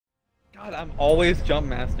God, I'm always jump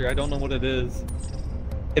master. I don't know what it is.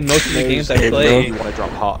 In most of the games I play, you want to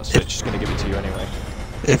drop hot, so it's just going to give it to you anyway.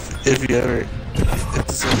 If you ever, if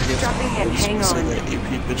this ever gets hang on. That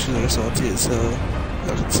AP bitches are salty as hell,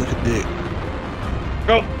 I can suck a dick.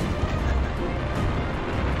 go.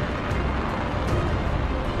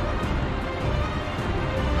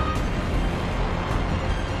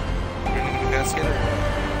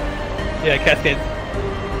 Yeah, cascade.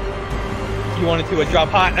 You wanted to drop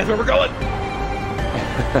hot. That's where we're going.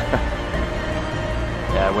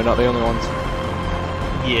 Yeah, we're not the only ones.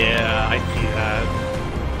 Yeah, I see that.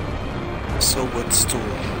 So what stool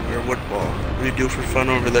or what ball? What do you do for fun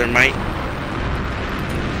over there, mate?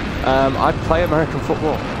 I play American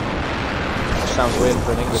football. Sounds weird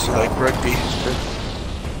for an English guy. Like rugby.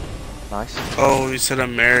 Nice. Oh, you said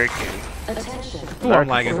American. Attention. Ooh, I'm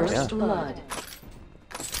lagging. First blood.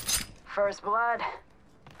 First blood.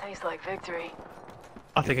 Tastes like victory.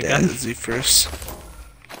 I'll take a That gun. is the first.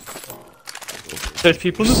 There's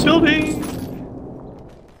people in this building.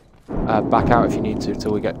 Back out if you need to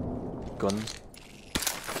till we get guns.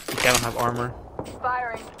 I don't have armor.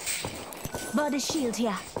 Firing. Body shield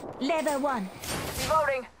here. Level 1.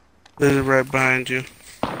 Reloading. They're right behind you.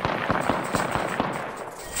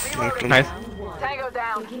 Reloading. Nice. Tango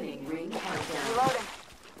down. Reloading.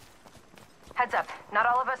 Heads up. Not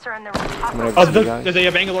all of us are in the room. Oh, there's a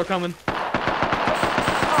Bangalore coming.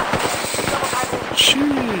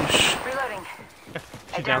 Sheesh. Reloading.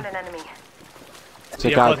 I She's downed down. an enemy. There's a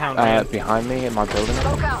Yeah, guy Bloodhound ran. behind me in my building.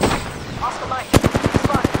 Smoke out. Oscar Mike.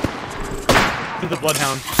 Spotted. There's a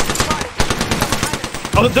bloodhound.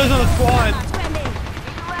 Oh, there's another squad.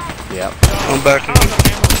 Yep. I'm back. I don't have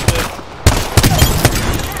ammo for this.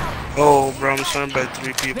 Oh, bro, I'm surrounded by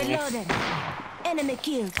 3 people. Reloaded. Enemy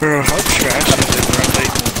killed. Bro, how trash is it, bro?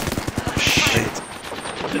 Like, shit.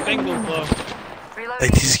 The Bangalore's low. Reloading.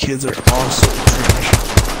 Like, these kids are all so trash.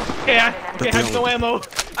 Okay, I have no ammo.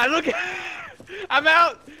 I look. I'm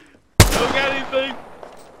out. I don't got anything.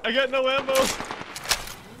 I got no ammo.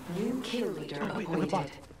 New kill leader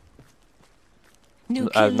appointed. New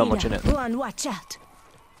kill not much in leader. it. One, watch out.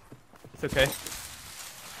 It's okay.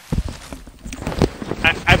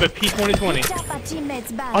 I have a P2020. Tap our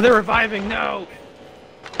teammates back. Oh, they're reviving. No.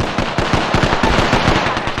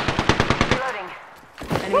 Reloading.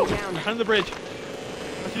 Enemy down. Under the bridge.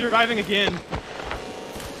 She's reviving again.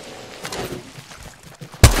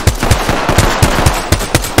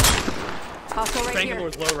 Hostile right here.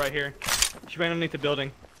 Bangalore's low right here. She ran underneath the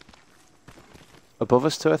building. Above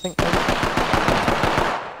us too, I think.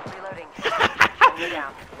 Reloading. Enemy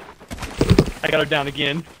down. I got her down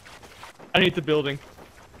again. Underneath the building.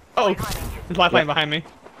 Oh, there's lifeline behind me.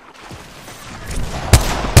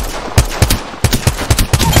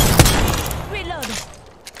 Reloaded.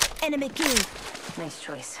 Enemy killed. Nice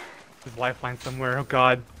choice. There's lifeline somewhere. Oh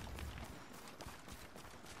god.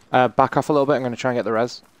 Back off a little bit. I'm going to try and get the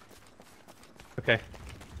res. Okay.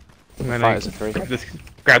 I'm gonna Fighters are 3.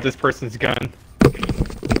 grab this person's gun.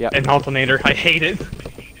 Yep. An alternator. I hate it.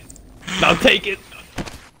 I'll take it.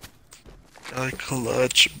 Like,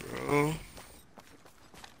 clutch, bro.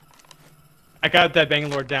 I got that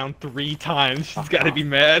Bangalore down 3 times. She's gotta be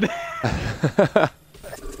mad.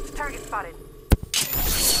 Target spotted.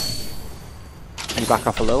 Can you back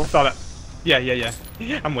off a little? Saw that. Yeah.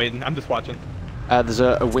 I'm waiting. I'm just watching. There's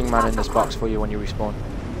a wingman in this box for you when you respawn.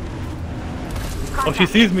 Oh, she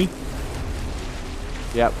sees me.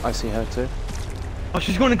 Yep, I see her too. Oh,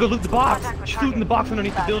 she's going to go loot the box. She's looting the box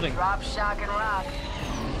underneath the building. Drop, shock, and rock.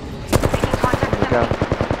 Making contact with There we go. enemy.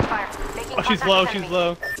 Fire. Making Oh, she's contact low. with She's enemy.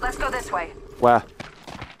 low. Let's go this way. Where? Up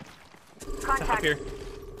Contact. here.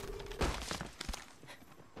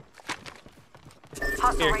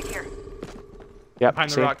 Hostile Here. right here. Yep,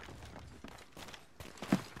 Behind see. the rock.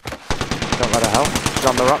 Don't let her help. She's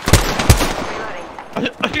on the rock.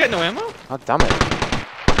 Reloading. Oh, she got no ammo? God damn it.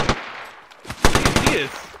 She is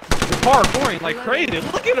parkouring like crazy.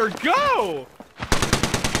 Look at her go!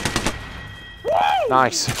 Woo!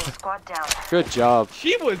 Nice. Squad down. Good job.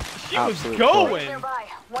 She was Absolute going. Nearby.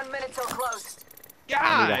 1 minute till close. God,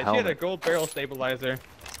 I need a she had a helmet. gold barrel stabilizer.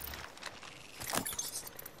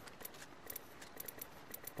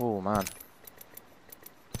 Oh man.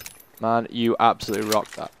 Man, you absolutely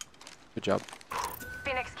rocked that. Good job.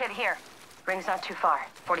 Phoenix kid here. Ring's not too far.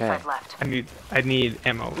 45 Okay. left. I need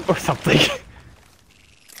ammo or something.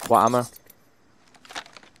 What ammo?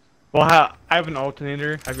 Well, I have an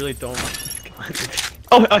alternator. I really don't.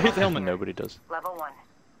 Oh, here's the helmet. Nobody does. Level 1.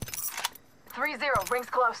 3-0. Rings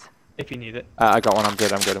close. If you need it. I got one. I'm good.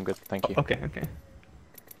 Thank you. Okay.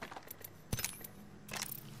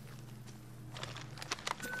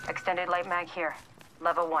 Extended light mag here.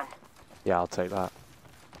 Level 1. Yeah, I'll take that.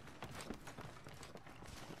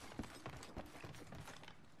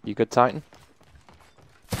 You good, Titan?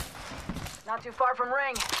 Not too far from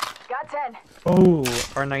ring. Got 10. Oh,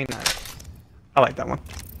 R99. I like that one.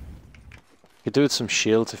 You could do with some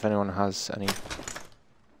shields if anyone has any.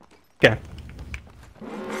 Okay.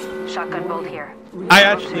 Shotgun bolt here. I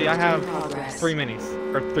have 3 minis.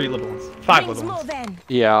 Or 3 little ones. 5 Rings little ones. moving.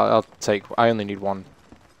 Yeah, I'll take. I only need one.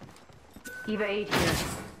 Eva 8 here.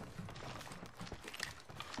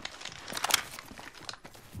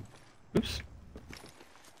 Oops.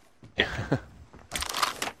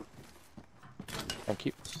 Thank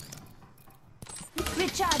you.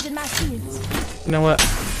 Recharging my shields. You know what?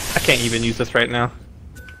 I can't even use this right now.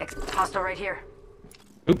 Hostile right here.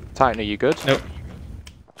 Titan, are you good? Nope.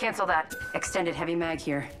 Cancel that. Extended heavy mag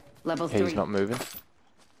here. Level Okay, 3. he's not moving.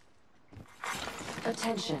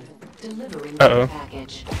 Attention, delivering Uh-oh.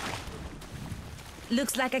 package.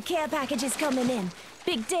 Looks like a care package is coming in.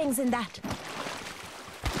 Big things in that.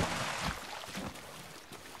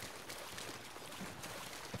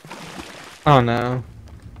 Oh no.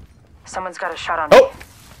 Someone's got a shot on me. Oh!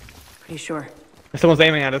 Pretty sure. Someone's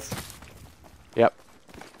aiming at us. Yep.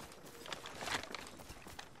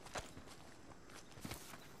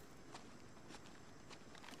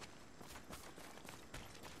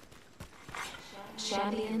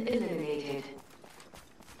 Champion eliminated.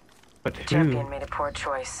 But who? Champion made a poor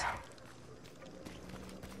choice.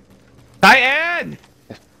 Titan!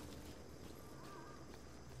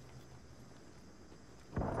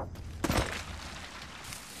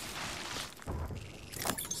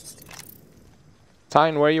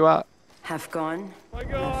 Titan, where are you at? Half gone. Oh my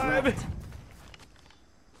god!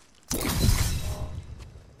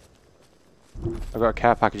 I've got a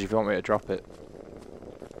care package if you want me to drop it.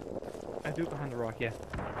 I do it behind the rock, yeah.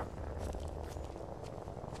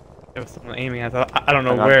 There was someone aiming at us. I don't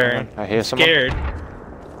know Hang on, where. hang on. I hear someone. Scared.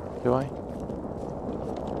 Do I?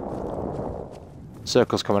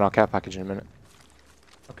 Circle's coming, our care package in a minute.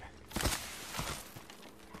 Okay.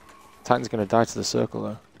 Titan's gonna die to the circle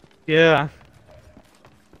though. Yeah.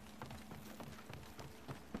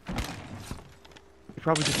 He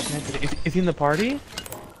probably disconnected. Is he in the party?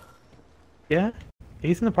 Yeah?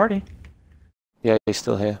 He's in the party. Yeah, he's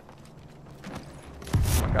still here.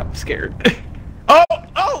 Oh my god, I'm scared. Oh!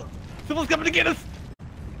 Oh! Someone's coming to get us!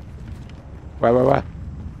 Where?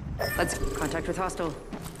 Let's contact with hostile.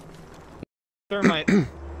 Thermite. Yeah.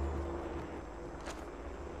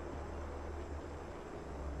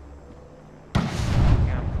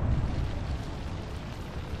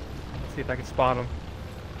 Let's see if I can spot him.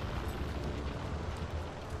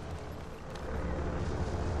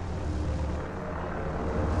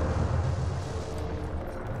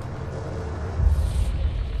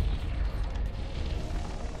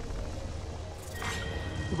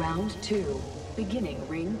 Round 2, beginning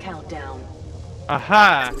ring countdown.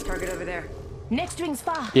 Aha! Target over there. Next ring's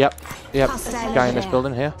far. Yep. Hostile Guy in this there.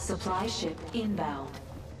 building here. Supply ship inbound.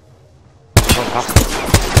 Going past.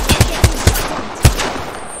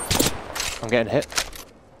 I'm getting hit.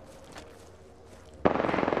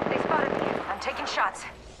 They spotted me. I'm taking shots.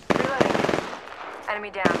 Reloading. Enemy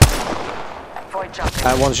down. Void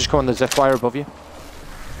jumping. One's just coming. There's a flyer above you.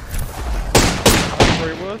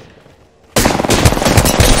 Where he was?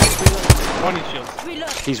 One needs shields. Reload.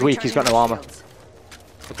 He's weak. He's got no armor. Shields.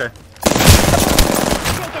 Okay.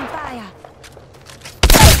 Taking fire.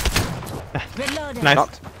 Reloading. Nice.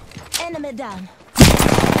 Knocked. Enemy down.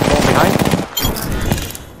 One behind.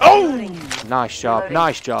 Oh! Nice job. Reloading.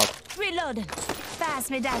 Nice job. Reloading. Pass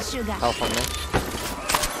me that sugar. Help on me.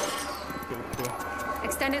 Cool.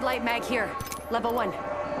 Extended light mag here. Level 1.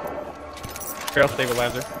 Barrel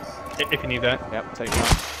stabilizer. If you need that. Yep. Take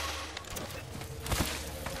that.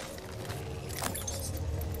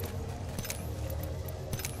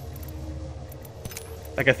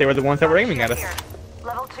 I guess they were the ones that were aiming at us. Here.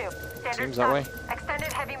 Level 2. Standard Seems that way.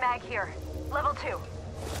 Extended heavy mag here. Level 2.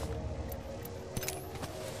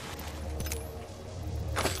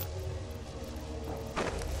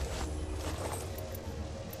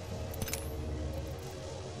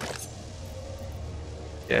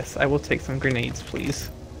 Yes, I will take some grenades, please.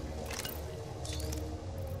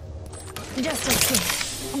 Just a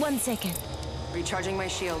sec. 1 second. Recharging my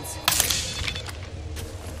shields.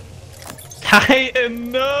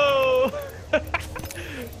 Titan, no!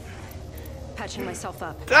 Patching myself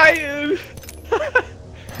up. Titan!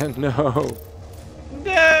 No.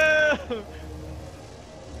 No!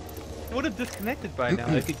 He would have disconnected by now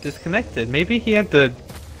if he disconnected. Maybe he had to,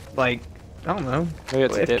 like, I don't know, Maybe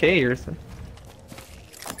it's a dip. FK or something.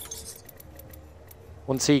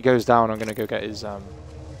 Once he goes down, I'm gonna go get his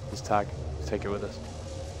tag. Take it with us.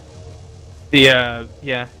 The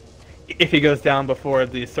yeah, if he goes down before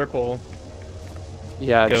the circle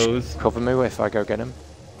Yeah, goes. just cover me if I go get him.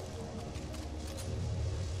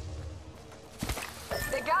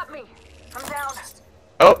 They got me. I'm down.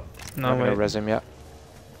 Oh I'm no not gonna wait. res him yet.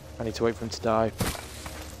 I need to wait for him to die.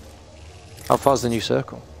 How far's the new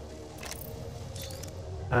circle?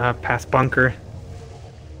 Past bunker.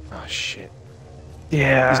 Oh shit.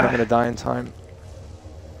 Yeah. He's not gonna die in time.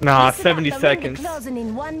 Nah, Listen up, 70 the ring seconds. is closing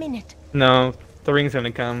in 1 minute. No, the ring's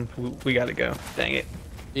gonna come. We gotta go. Dang it.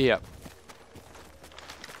 Yep.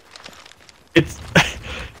 It's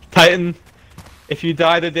Titan. If you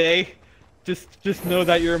die today, just know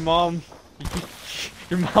that your mom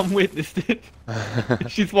witnessed it.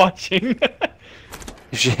 She's watching.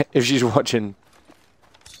 If she's watching,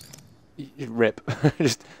 rip.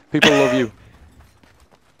 Just people love you.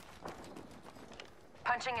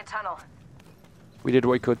 Punching a tunnel. We did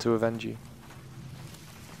what we could to avenge you.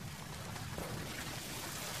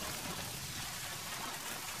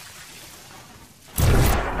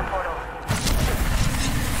 In the portal.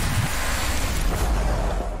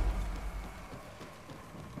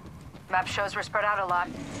 Map shows we're spread out a lot.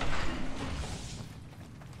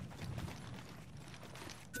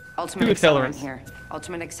 Ultimate Two accelerant accelerants. here.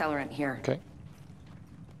 Ultimate accelerant here. Okay.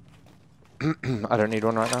 I don't need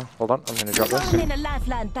one right now. Hold on, I'm gonna drop this. Throwing in a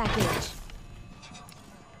lifeline package.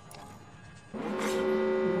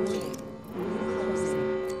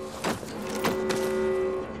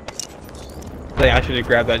 I should have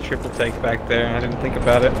grabbed that triple take back there. I didn't think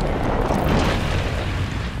about it.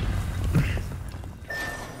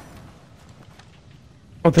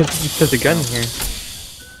 Oh, there's a gun here.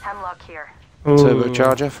 Hemlock here. Ooh.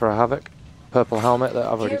 Turbocharger for a Havoc. Purple helmet that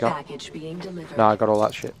I've already Care got. package being delivered. No, I got all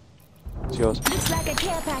that shit. It's yours. Looks like a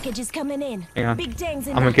care package is coming in. Hang on. Big things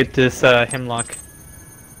in I'm gonna there. get this hemlock.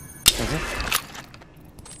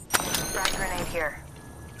 Frag grenade here.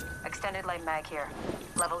 Extended light mag here.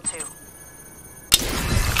 Level 2.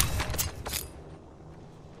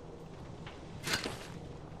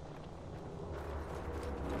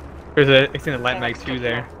 There's a extended light mag too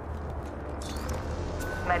there.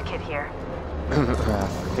 Medkit here. I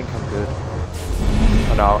think I'm good.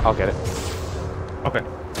 Oh no, I'll get it. Okay.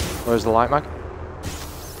 Where's the light mag?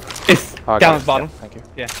 It's Oh, I got down it. at the bottom. Yeah, thank you.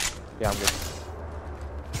 Yeah. Yeah, I'm good.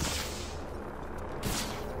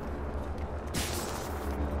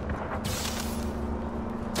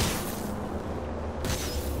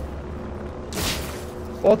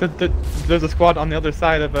 Oh, there's a squad on the other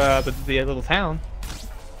side of the little town.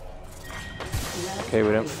 Okay,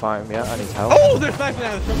 we don't fight him yet. I need help. Oh, they're sniping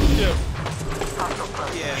at us from the ship. Hostile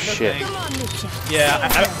close. Yeah, no Shit. thanks. Come on, Mitchell.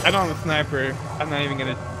 Yeah, I don't have a sniper. I'm not even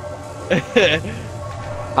gonna.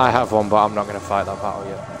 I have one, but I'm not going to fight that battle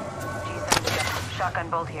yet. G7 shotgun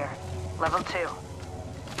bolt here. Level 2.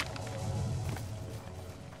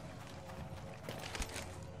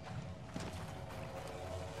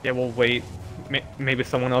 Yeah, we'll wait. Maybe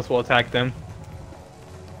someone else will attack them.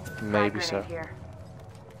 Maybe Frag so. grenade here.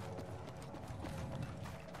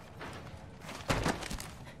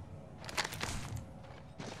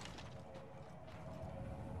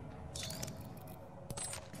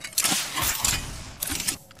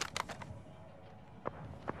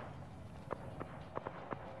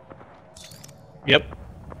 Yep.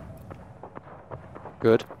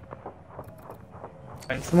 Good.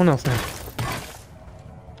 Find someone else now.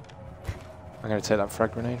 I'm going to take that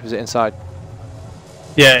frag grenade. Was it inside?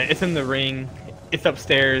 Yeah, it's in the ring. It's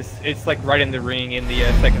upstairs. It's like right in the ring in the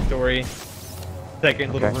second story.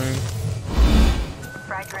 Second little Okay. room.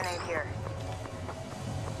 Frag grenade here.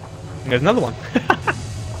 And there's another one.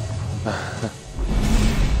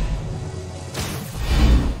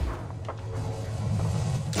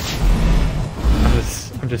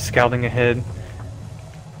 I'm just scouting ahead.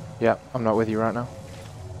 Yeah, I'm not with you right now.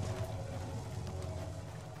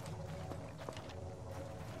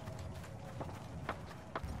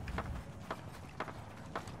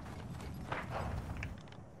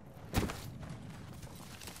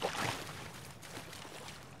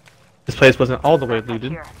 This place wasn't all the way Backpack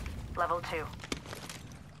looted. here. Level 2.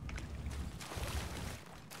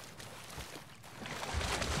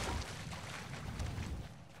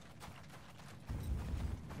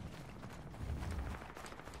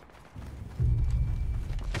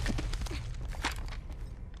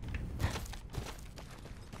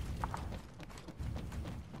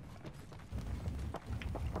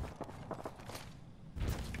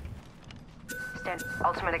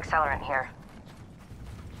 Ultimate accelerant here.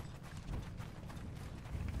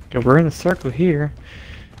 Okay, we're in a circle here.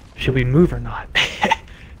 Should we move or not?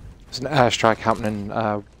 There's an airstrike happening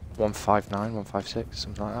 159, 156,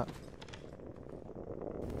 something like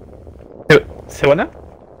that. So what now?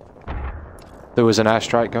 There was an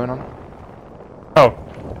airstrike going on, Oh.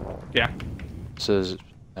 Yeah. so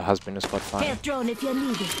there has been a squad fight. Health drone if you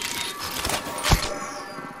need it.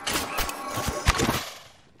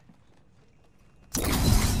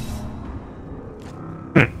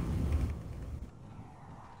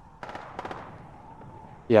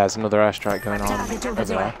 Yeah, there's another airstrike going on Target over over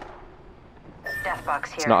there. Death box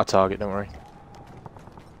here. It's not a target, don't worry.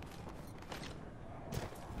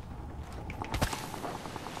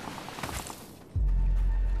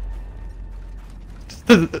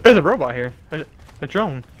 There's a robot here. A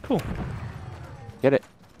drone. Cool. Get it.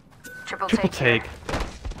 Triple Triple take. take.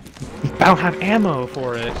 I don't have ammo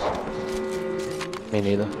for it. Me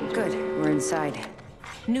neither. Good. We're inside.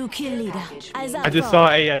 New kill leader. Eyes up. I just saw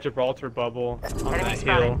a Gibraltar bubble on Enemy that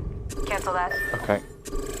spotted. hill. Cancel that. Okay.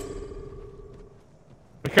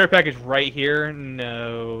 The care package right here.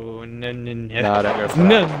 No. No. No. No. No, don't go for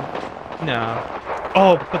No. that. No.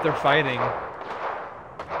 Oh, but they're fighting.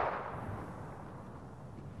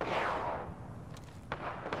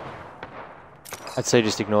 I'd say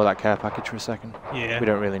just ignore that care package for a second. Yeah. We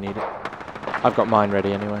don't really need it. I've got mine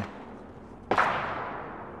ready anyway.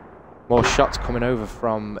 More shots coming over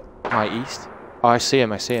from my east. Oh, I see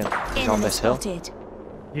him, He's on Enemy this hill. spotted.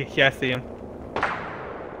 Yeah, I see him.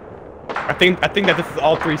 I think that this is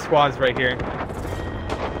all 3 squads right here.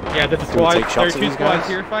 Yeah, there's a we squad. take There are shots at 2 these squads guys?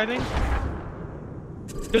 here fighting.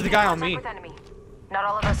 There's a guy on me. With enemy. Not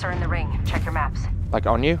all of us are in the ring. Check your maps. Like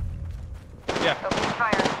on you? Yeah, Opening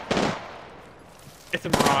fire. it's a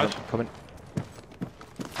mirage. Coming.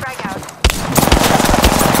 Frag out.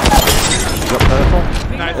 You got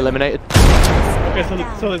purple? Nice. Eliminated. Okay,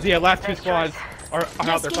 so the last 2 Nice squads are out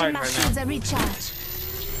Just there give fighting my right shields now. a recharge.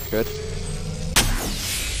 Good.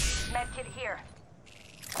 Medkit here.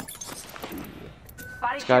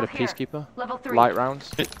 Body This guy shield a here. peacekeeper. Level 3. Light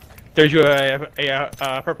rounds. There's you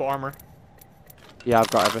a purple armor. Yeah, I've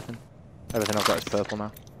got everything. Everything I've got is purple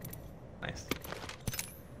now. Nice.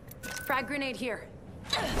 Frag grenade here.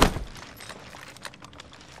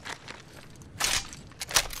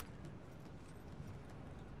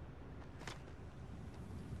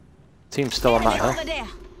 Team's still on that Over hill. there.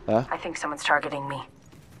 There. I think someone's targeting me.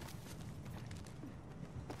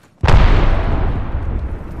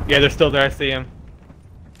 Yeah, they're still there. I see him.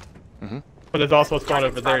 Mhm. But there's also a squad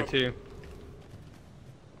Target over there spotted. too.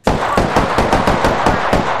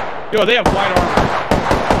 Yo, they have white armor.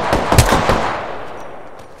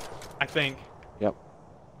 I think. Yep.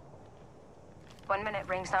 1 minute.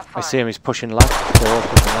 Ring's not I far. see him. He's pushing left. They're all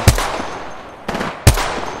pushing left.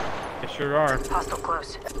 They sure are. Hostile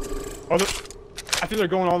close. Oh, I think they're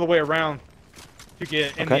going all the way around to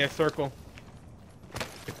get in Okay. the circle.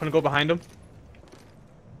 You wanna go behind them?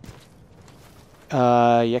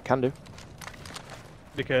 Yeah, can do.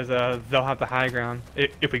 Because they'll have the high ground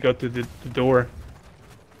if we go through the door.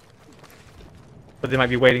 But they might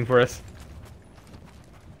be waiting for us.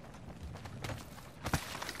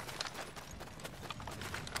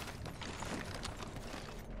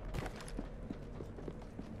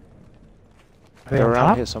 Are they They're on around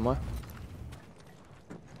top? here somewhere.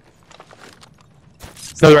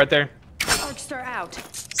 No, they're right there. Arcstar out.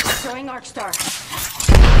 Throwing Arcstar.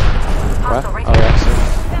 Where? Hostile right Oh here. yeah, I see.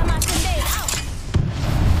 Thermite grenade out.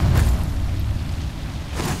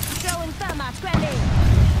 Throwing thermite grenade.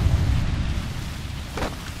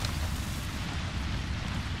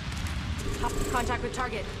 Contact with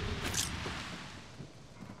target.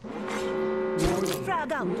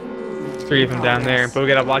 Frag out. 3 of them down there, but we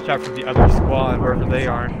gotta watch out for the other squad wherever they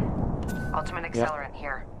are. Ultimate accelerant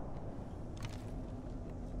here.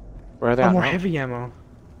 Where are they Oh, at more now? heavy ammo.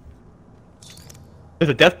 There's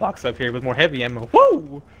a death box up here with more heavy ammo.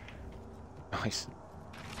 Woo! Nice.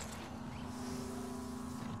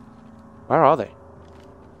 Where are they?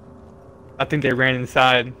 I think they ran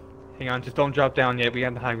inside. Hang on, just don't drop down yet. We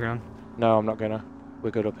have the high ground. No, I'm not gonna.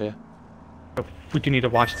 We're good up here. We do need to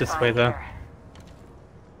watch this way though.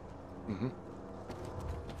 Mhm.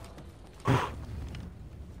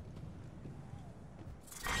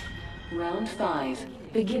 Round 5.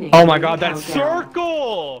 Beginning. Oh my god, that countdown.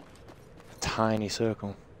 circle! Tiny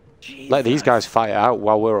circle. Jesus. Let these guys fight it out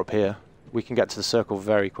while we're up here. We can get to the circle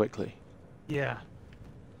very quickly. Yeah.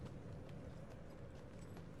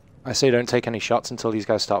 I say don't take any shots until these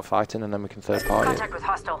guys start fighting, and then we can third party it. Contact with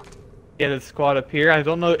hostile. Yeah, the squad up here. I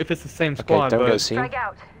don't know if it's the same Okay, squad, don't but get seen. Frag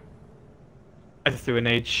out. I just threw an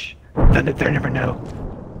H. They never know.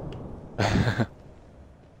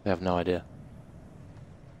 They have no idea.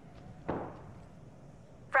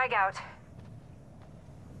 Frag out.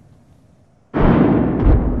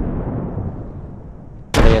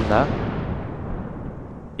 Are they in there?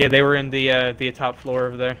 Yeah, they were in the top floor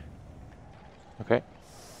over there. Okay.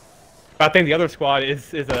 I think the other squad is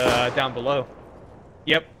down below.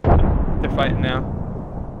 Yep, they're fighting now.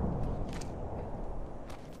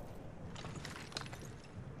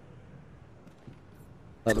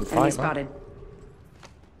 Let them Enemy fight, man. spotted.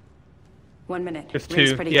 1 minute. There's Ring's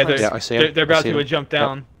two. pretty Yeah, close. Yeah, I see him. they're I about see to them. jump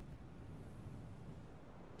down.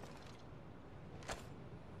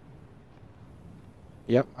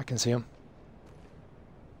 Yep, I can see him.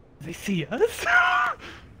 Do they see us?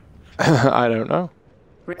 I don't know.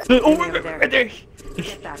 Oh, Enemy over right there. there.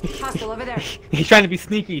 Get that. Hostile over there. He's trying to be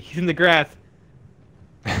sneaky. He's in the grass.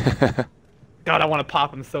 God, I want to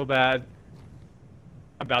pop him so bad.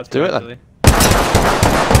 About to Do it then. actually.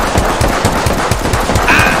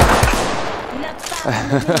 Not far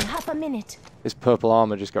from the ring, half a minute. His purple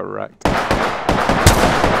armor just got wrecked.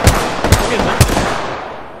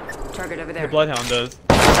 Target over The there. Bloodhound does.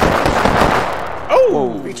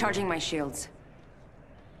 Oh! Recharging my shields.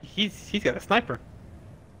 He's got a sniper.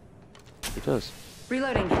 He does.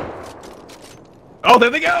 Reloading. Oh, there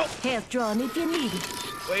they go! Health drawn if you need it.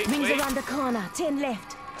 Wait, Rings wait. around the corner, 10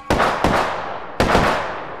 left.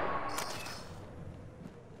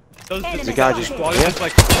 There's a guy just- squad is just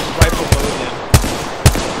like right below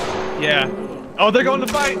them. Yeah. Oh, they're going to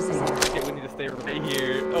fight! Okay, we need to stay right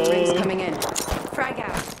here. Rings Oh. coming in. Frag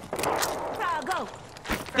out. Crowd, go.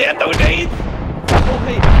 Yeah, no nades! Oh,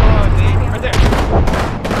 hey, nade. Right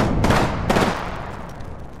there.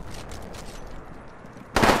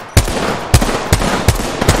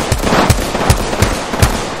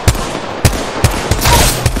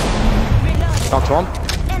 Knocked one.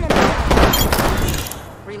 Enemy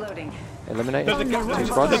down. Reloading. Eliminated. There's Two a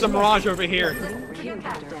squads. Mirage over here. Kill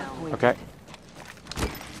down. Okay.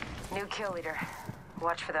 New kill leader.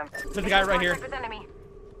 Watch for them. There's a guy right here. Contact with enemy.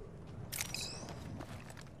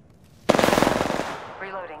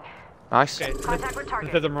 Reloading. Nice. Okay, Contact with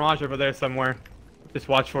target. there's a Mirage over there somewhere. Just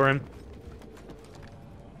watch for him.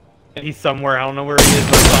 And he's somewhere. I don't know where he is.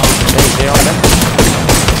 But Is he on them?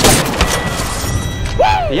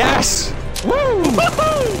 Yes! Woo! Alright!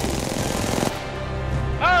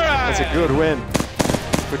 That's a good win.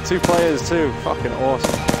 With 2 players too. Fucking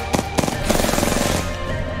awesome.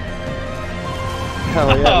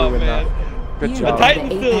 Hell yeah, Oh, we win man. that. Good You The job. are Titan's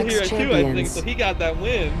the still Apex here too, I think, champions. so he got that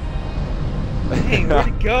win. Dang, where'd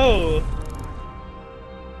he go?